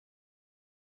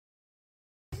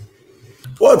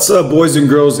What's up, boys and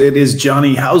girls? It is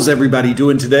Johnny. How's everybody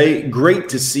doing today? Great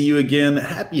to see you again.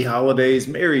 Happy holidays.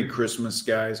 Merry Christmas,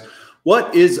 guys.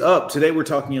 What is up? Today we're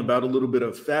talking about a little bit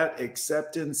of fat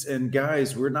acceptance. And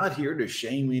guys, we're not here to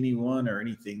shame anyone or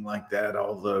anything like that,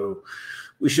 although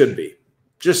we should be.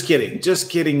 Just kidding.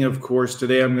 Just kidding, of course.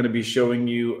 Today I'm going to be showing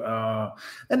you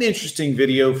an interesting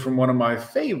video from one of my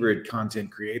favorite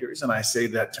content creators. And I say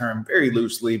that term very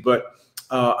loosely, but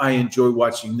I enjoy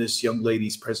watching this young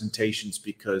lady's presentations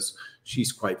because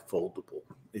she's quite foldable,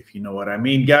 if you know what I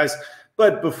mean, guys.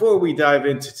 But before we dive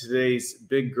into today's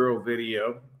big girl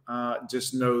video,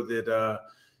 just know that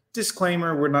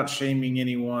disclaimer, we're not shaming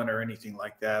anyone or anything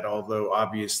like that, although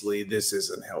obviously this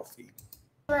isn't healthy.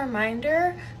 A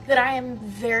reminder that I am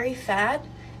very fat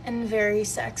and very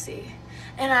sexy,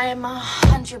 and I am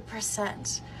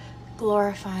 100%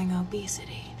 glorifying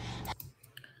obesity.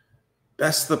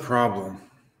 That's the problem.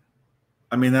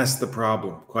 I mean, that's the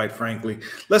problem, quite frankly.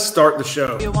 Let's start the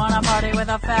show. You wanna party with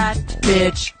a fat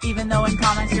bitch, even though in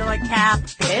comments you're like, cap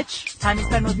bitch. Time you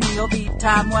spend with me, you'll be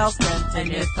time well spent.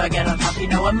 And if I get unhappy,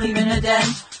 know I'm leaving a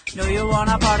dent. No, you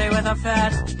wanna party with a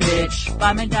fat bitch.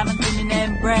 Buy me diamonds in your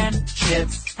name brand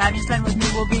chips. Time you spend with me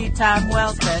will be time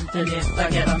well spent. And if I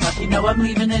get unlucky, know I'm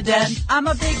leaving a dent. I'm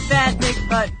a big fat, big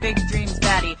butt, big dreams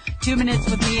daddy. 2 minutes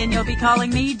with me and you'll be calling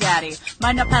me daddy.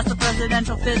 Might not pass the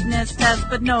presidential fitness test,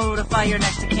 but notify your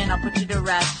next of kin, I'll put you to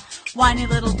rest. Whiny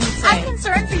little dudes say, I'm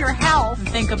concerned for your health. And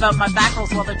think about my back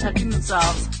rolls while they're touching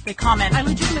themselves. They comment, I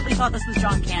legitimately thought this was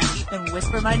John Candy. Then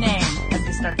whisper my name as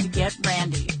they start to get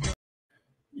randy.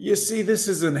 You see, this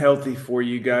isn't healthy for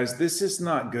you guys. This is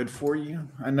not good for you.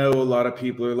 I know a lot of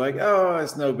people are like, oh,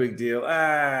 it's no big deal.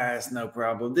 It's no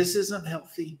problem. This isn't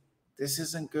healthy. This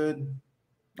isn't good.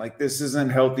 Like, this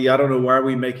isn't healthy. I don't know why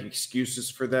we make excuses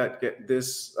for that.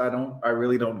 I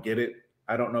really don't get it.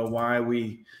 I don't know why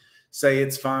we say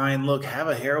it's fine. Look, have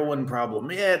a heroin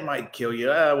problem. Yeah, it might kill you.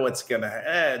 What's going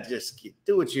to just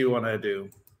do what you want to do.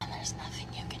 And there's nothing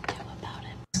you can do about it.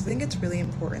 I think it's really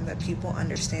important that people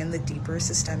understand the deeper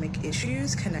systemic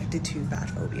issues connected to fat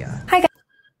phobia. Hi, guys.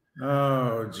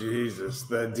 Oh, Jesus.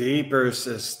 The deeper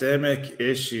systemic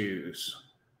issues.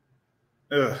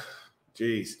 Ugh,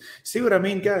 geez. See what I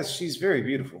mean, guys? She's very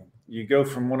beautiful. You go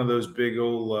from one of those big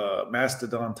old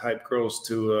mastodon type girls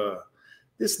to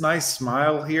this nice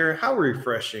smile here. How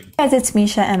refreshing. Hey guys, it's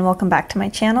Misha and welcome back to my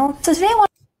channel. So today I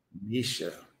want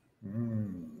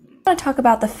to talk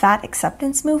about the fat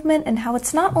acceptance movement and how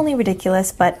it's not only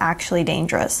ridiculous, but actually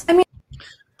dangerous. I mean,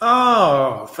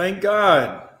 oh, thank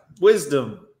God.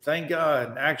 Wisdom. Thank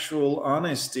God. Actual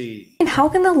honesty. how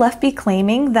can the left be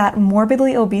claiming that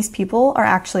morbidly obese people are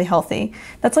actually healthy?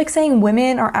 That's like saying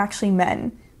women are actually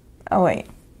men. Oh wait.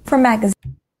 From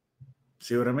magazine.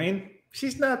 See what I mean?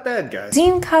 She's not bad, guys.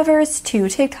 Magazine covers to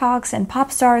TikToks and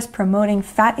pop stars promoting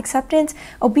fat acceptance,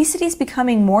 obesity is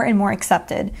becoming more and more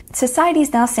accepted. Society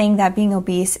is now saying that being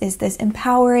obese is this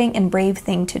empowering and brave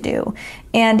thing to do.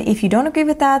 And if you don't agree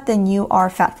with that, then you are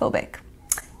fat phobic.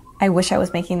 I wish I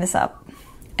was making this up.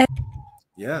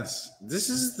 Yes, this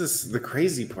is the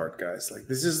crazy part, guys. Like,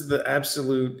 this is the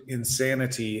absolute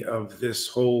insanity of this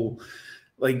whole,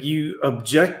 like, you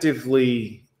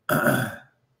objectively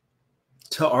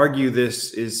to argue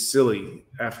this is silly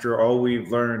after all we've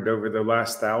learned over the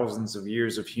last thousands of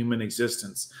years of human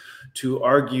existence. To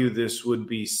argue this would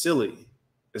be silly,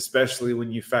 especially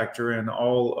when you factor in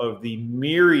all of the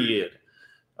myriad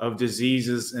of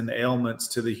diseases and ailments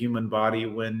to the human body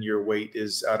when your weight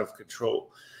is out of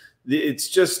control. It's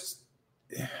just,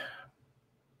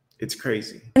 it's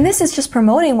crazy. And this is just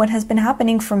promoting what has been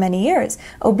happening for many years.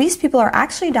 Obese people are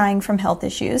actually dying from health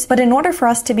issues, but in order for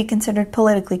us to be considered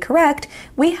politically correct,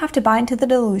 we have to buy into the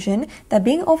delusion that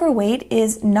being overweight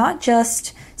is not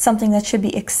just something that should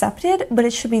be accepted, but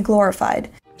it should be glorified.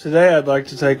 Today I'd like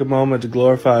to take a moment to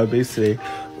glorify obesity.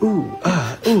 Ooh,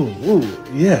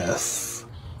 yes.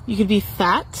 You could be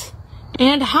fat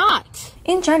and hot.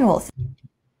 In general,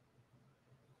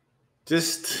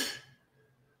 Just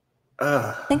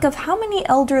think of how many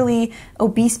elderly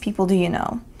obese people do you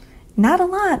know? Not a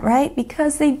lot, right?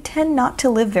 Because they tend not to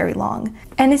live very long.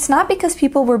 And it's not because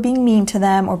people were being mean to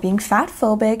them or being fat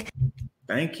phobic.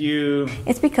 thank you.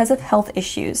 It's because of health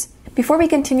issues. Before we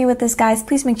continue with this, guys,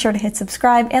 please make sure to hit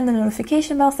subscribe and the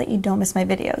notification bell so that you don't miss my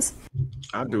videos.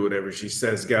 I'll do whatever she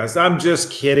says, guys. I'm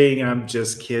just kidding. I'm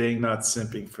just kidding. Not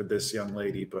simping for this young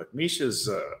lady, but Misha's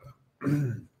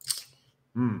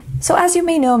So as you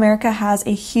may know, America has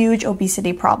a huge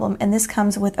obesity problem, and this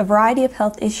comes with a variety of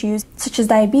health issues such as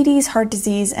diabetes, heart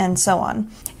disease, and so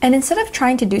on. And instead of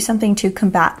trying to do something to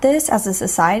combat this as a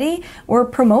society, we're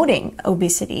promoting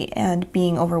obesity and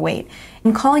being overweight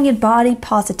and calling it body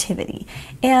positivity.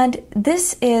 And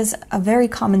this is a very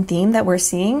common theme that we're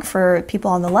seeing for people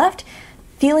on the left,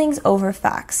 feelings over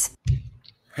facts.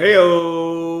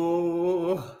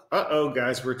 Hey-oh. Uh-oh,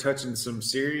 guys, we're touching some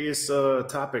serious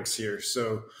topics here.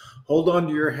 So hold on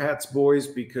to your hats, boys,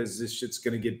 because this shit's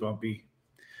going to get bumpy.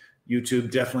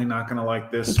 YouTube definitely not going to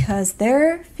like this. Because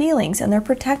their feelings and their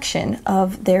protection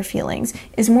of their feelings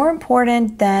is more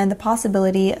important than the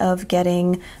possibility of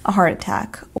getting a heart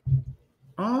attack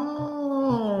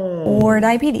or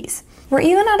diabetes. We're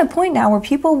even at a point now where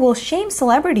people will shame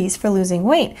celebrities for losing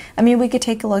weight. I mean, we could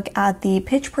take a look at the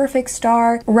Pitch Perfect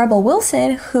star Rebel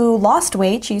Wilson, who lost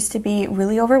weight. She used to be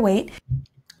really overweight.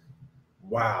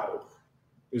 Wow,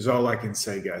 is all I can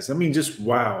say, guys. I mean, just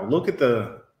wow. Look at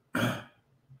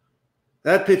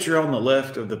that picture on the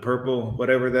left of the purple,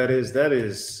 whatever that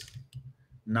is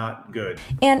not good.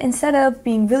 And instead of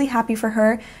being really happy for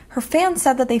her, her fans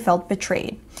said that they felt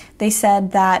betrayed. They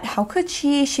said that how could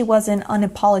she wasn't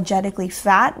unapologetically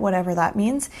fat, whatever that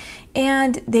means,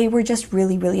 and they were just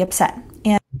really, really upset.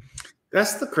 And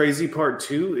that's the crazy part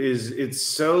too, is it's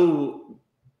so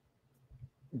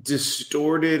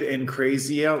distorted and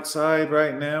crazy outside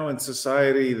right now in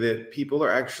society that people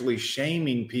are actually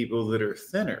shaming people that are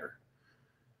thinner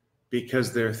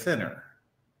because they're thinner.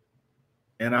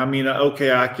 And I mean, okay,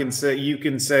 you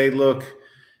can say, look,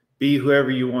 be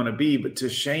whoever you want to be, but to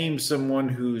shame someone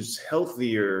who's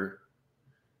healthier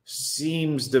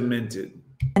seems demented.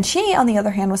 And she, on the other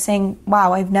hand, was saying,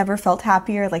 wow, I've never felt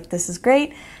happier. Like, this is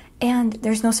great. And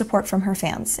there's no support from her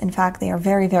fans. In fact, they are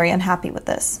very, very unhappy with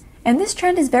this. And this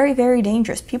trend is very, very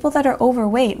dangerous. People that are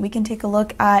overweight, we can take a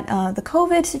look at the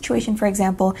COVID situation, for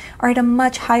example, are at a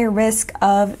much higher risk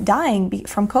of dying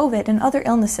from COVID and other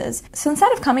illnesses. So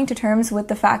instead of coming to terms with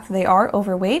the fact that they are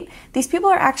overweight, these people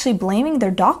are actually blaming their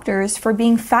doctors for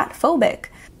being fat phobic.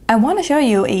 I want to show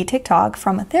you a TikTok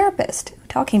from a therapist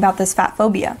talking about this fat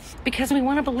phobia. Because we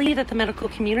want to believe that the medical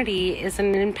community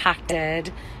isn't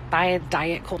impacted by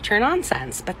diet culture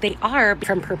nonsense, but they are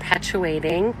from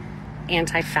perpetuating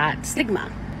anti-fat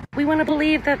stigma. We want to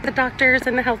believe that the doctors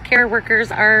and the healthcare workers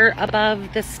are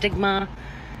above the stigma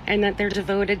and that they're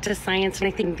devoted to science, and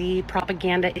I think the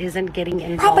propaganda isn't getting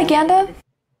involved. Propaganda?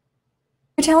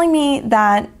 You're telling me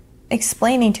that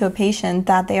explaining to a patient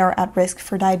that they are at risk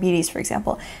for diabetes, for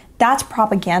example, that's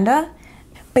propaganda?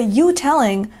 But you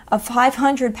telling a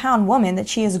 500-pound woman that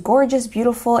she is gorgeous,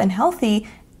 beautiful, and healthy,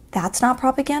 that's not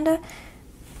propaganda?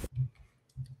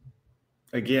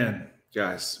 Again,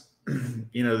 guys,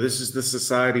 you know, this is the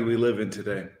society we live in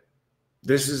today.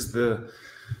 This is the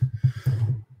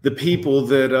people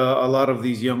that a lot of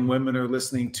these young women are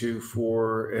listening to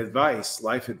for advice,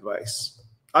 life advice.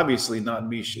 Obviously not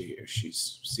Misha here. She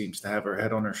seems to have her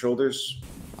head on her shoulders.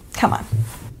 Come on.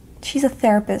 She's a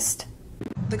therapist.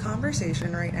 The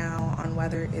conversation right now on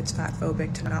whether it's fat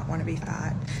phobic to not want to be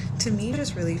fat, to me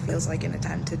just really feels like an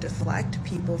attempt to deflect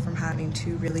people from having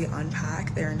to really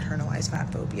unpack their internalized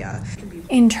fat phobia.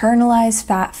 Internalized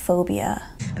fat phobia.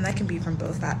 And that can be from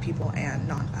both fat people and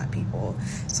non-fat people.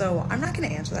 So I'm not going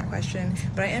to answer that question,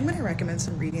 but I am going to recommend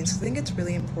some readings because I think it's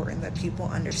really important that people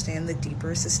understand the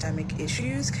deeper systemic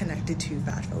issues connected to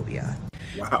fat phobia.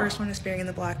 Wow. First one is Burying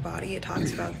the Black Body. It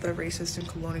talks about the racist and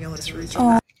colonialist roots of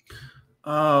that.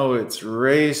 Oh, it's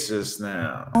racist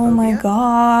now. Oh my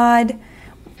God.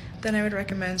 Then I would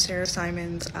recommend Sarah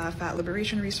Simon's Fat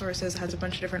Liberation Resources. Has a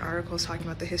bunch of different articles talking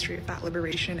about the history of fat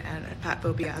liberation and fat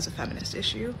phobia as a feminist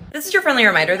issue. This is your friendly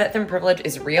reminder that thin privilege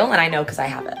is real, and I know because I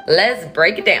have it. Let's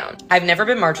break it down. I've never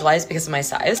been marginalized because of my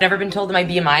size. Never been told that my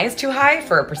BMI is too high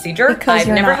for a procedure. Because I've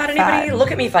you're never not had anybody fat.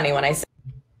 look at me funny when I sit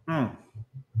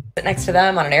next to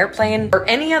them on an airplane or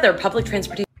any other public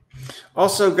transportation.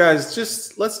 Also, guys,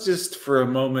 let's just for a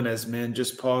moment as men,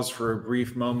 just pause for a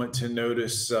brief moment to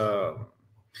notice, the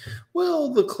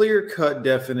clear-cut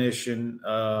definition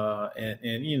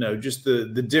and you know, just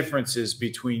the differences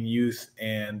between youth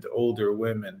and older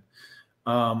women.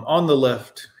 On the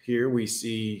left here, we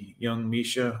see young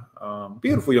Misha,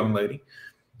 beautiful young lady.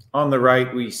 On the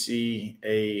right, we see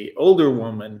a older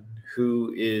woman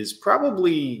who is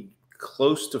probably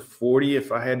close to 40,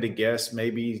 if I had to guess,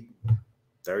 maybe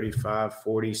 35,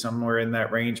 40, somewhere in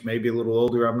that range, maybe a little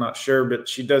older. I'm not sure, but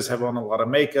she does have on a lot of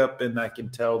makeup, and I can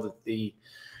tell that the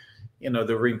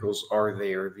wrinkles are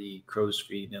there, the crow's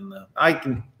feet, and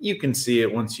you can see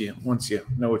it once you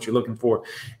know what you're looking for.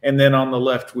 And then on the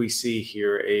left, we see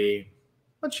here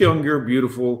much younger,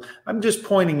 beautiful. I'm just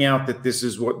pointing out that this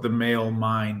is what the male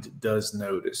mind does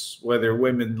notice, whether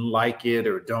women like it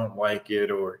or don't like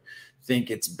it or think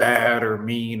it's bad or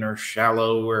mean or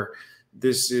shallow, or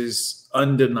this is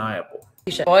undeniable.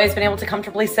 I've always been able to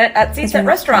comfortably sit at seats at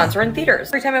restaurants or in theaters.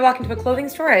 Every time I walk into a clothing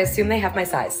store, I assume they have my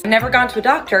size. I've never gone to a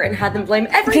doctor and had them blame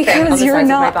everything on the size of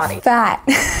my body. Because you're not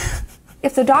fat.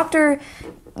 If the doctor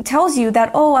tells you that,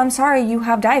 oh, I'm sorry, you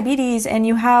have diabetes and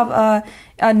you have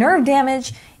a nerve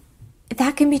damage,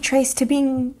 that can be traced to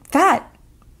being fat.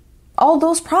 All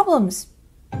those problems.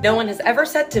 No one has ever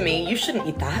said to me, you shouldn't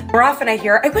eat that. More often I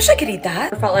hear, I wish I could eat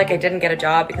that. I felt like I didn't get a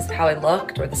job because of how I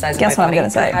looked or the size of my body. Guess what I'm gonna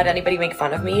say. I've had anybody make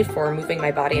fun of me for moving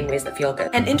my body in ways that feel good.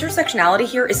 And intersectionality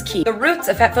here is key. The roots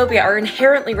of fat phobia are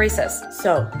inherently racist.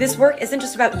 So this work isn't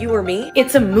just about you or me.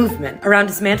 It's a movement around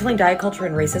dismantling diet culture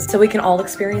and racism so we can all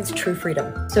experience true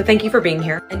freedom. So thank you for being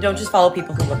here. And don't just follow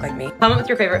people who look like me. Comment with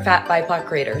your favorite fat BIPOC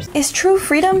creators. Is true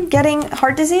freedom getting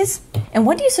heart disease? And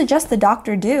what do you suggest the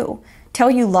doctor do? Tell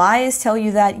you lies, tell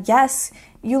you that, yes,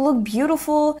 you look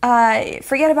beautiful,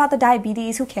 forget about the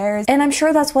diabetes, who cares? And I'm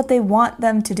sure that's what they want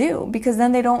them to do, because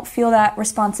then they don't feel that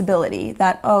responsibility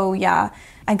that, oh yeah,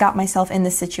 I got myself in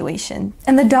this situation.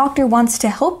 And the doctor wants to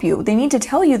help you. They need to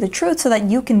tell you the truth so that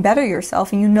you can better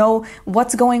yourself and you know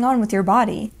what's going on with your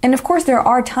body. And of course, there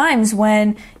are times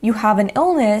when you have an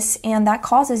illness and that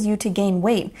causes you to gain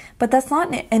weight, but that's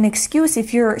not an excuse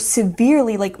if you're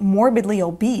severely, like morbidly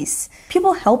obese.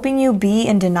 People helping you be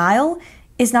in denial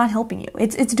is not helping you.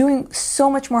 It's doing so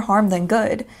much more harm than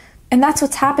good. And that's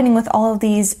what's happening with all of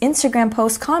these Instagram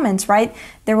post comments, right?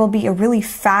 There will be a really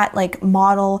fat like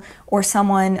model or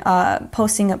someone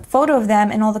posting a photo of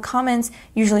them, and all the comments,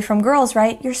 usually from girls,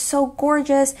 right? You're so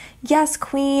gorgeous. Yes,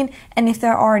 queen. And if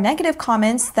there are negative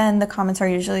comments, then the comments are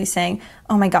usually saying,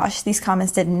 oh my gosh, these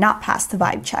comments did not pass the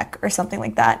vibe check or something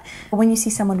like that. When you see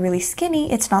someone really skinny,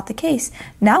 it's not the case.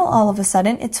 Now all of a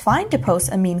sudden, it's fine to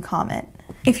post a mean comment.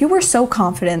 If you were so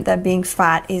confident that being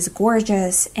fat is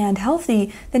gorgeous and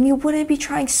healthy, then you wouldn't be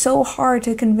trying so hard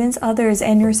to convince others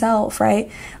and yourself,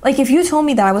 right? Like if you told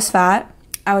me that I was fat,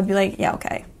 I would be like, yeah,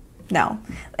 okay. No,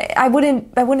 I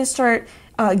wouldn't start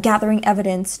gathering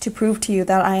evidence to prove to you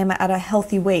that I am at a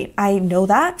healthy weight. I know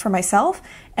that for myself,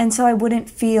 and so I wouldn't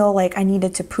feel like I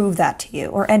needed to prove that to you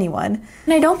or anyone.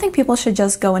 And I don't think people should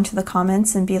just go into the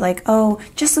comments and be like, oh,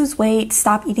 just lose weight,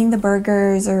 stop eating the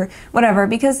burgers or whatever,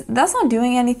 because that's not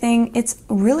doing anything. It's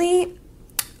really,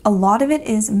 a lot of it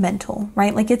is mental,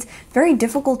 right? Like it's very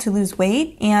difficult to lose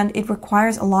weight and it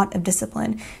requires a lot of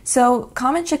discipline. So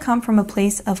comments should come from a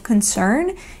place of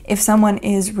concern if someone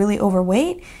is really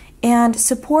overweight, and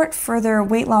support for their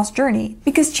weight loss journey,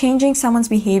 because changing someone's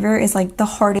behavior is like the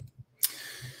hardest.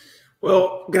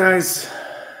 Well, guys,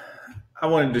 I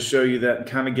wanted to show you that and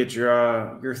kind of get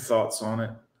your thoughts on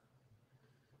it.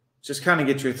 Just kind of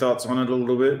get your thoughts on it a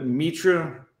little bit.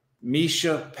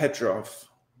 Misha Petrov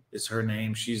is her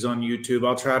name. She's on YouTube.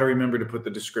 I'll try to remember to put the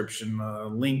description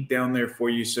link down there for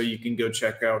you so you can go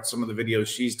check out some of the videos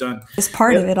she's done. It's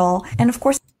part of it all. And of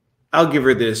course, I'll give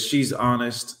her this. She's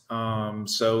honest.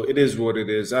 So it is what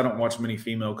it is. I don't watch many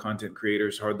female content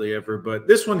creators, hardly ever, but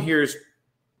this one here is,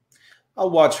 I'll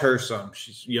watch her some.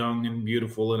 She's young and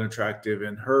beautiful and attractive,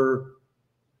 and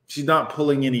she's not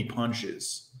pulling any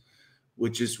punches,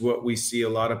 which is what we see a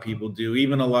lot of people do.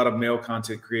 Even a lot of male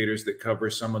content creators that cover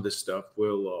some of this stuff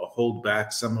will hold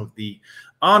back some of the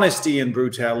honesty and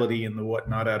brutality and the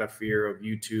whatnot out of fear of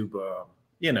YouTube,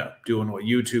 doing what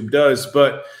YouTube does.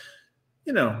 But,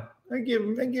 I give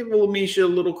Misha a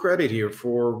little credit here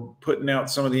for putting out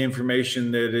some of the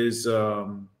information that is,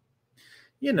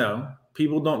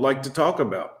 people don't like to talk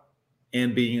about,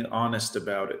 and being honest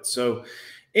about it. So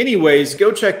anyways,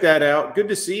 go check that out. Good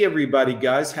to see everybody,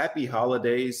 guys. Happy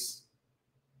holidays.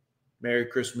 Merry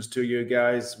Christmas to you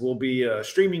guys. We'll be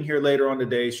streaming here later on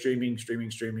today, streaming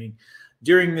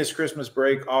during this Christmas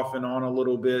break, off and on a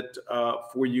little bit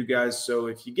for you guys. So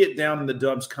if you get down in the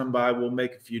dumps, come by. We'll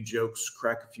make a few jokes,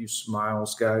 crack a few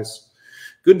smiles, guys.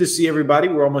 Good to see everybody.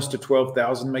 We're almost to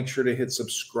 12,000. Make sure to hit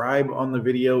subscribe on the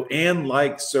video and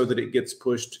like so that it gets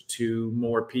pushed to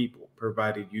more people,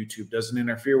 provided YouTube doesn't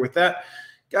interfere with that.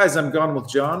 Guys, I'm Gone with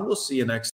John. We'll see you next time.